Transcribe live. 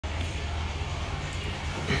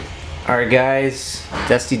Alright guys,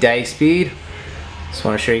 Dusty Diagspeed. Just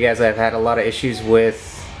want to show you guys I've had a lot of issues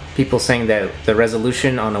with people saying that the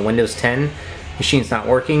resolution on a Windows 10 machine's not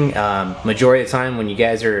working. Majority of the time when you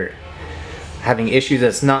guys are having issues,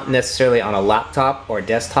 it's not necessarily on a laptop or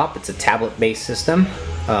desktop, it's a tablet based system.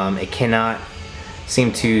 It cannot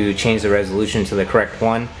seem to change the resolution to the correct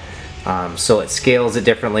one, so it scales it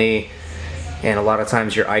differently, and a lot of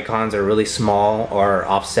times your icons are really small or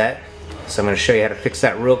offset. So I'm going to show you how to fix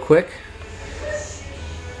that real quick.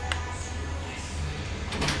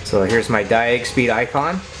 So here's my Diagspeed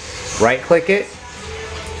icon. Right click it,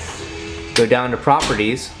 go down to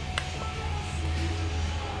properties.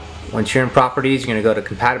 Once you're in properties, you're going to go to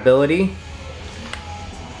compatibility,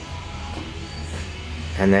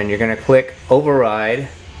 and then you're going to click override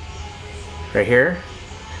right here,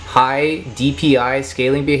 high DPI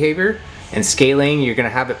scaling behavior, and scaling you're going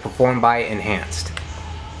to have it performed by enhanced.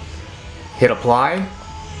 Hit apply,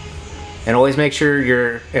 and always make sure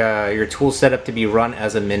your tool's set up to be run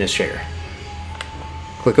as administrator.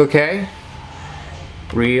 Click OK,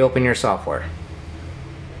 reopen your software.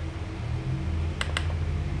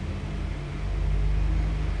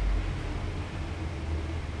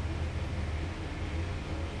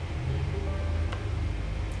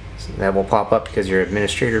 So that will pop up because your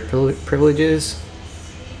administrator privileges.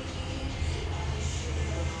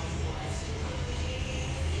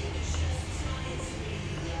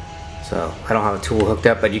 So I don't have a tool hooked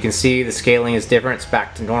up, but you can see the scaling is different. It's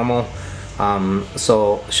back to normal.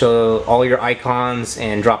 So show all your icons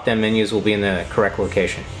and drop down menus will be in the correct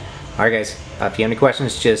location. Alright guys, if you have any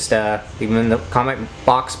questions, just leave them in the comment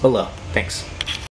box below. Thanks.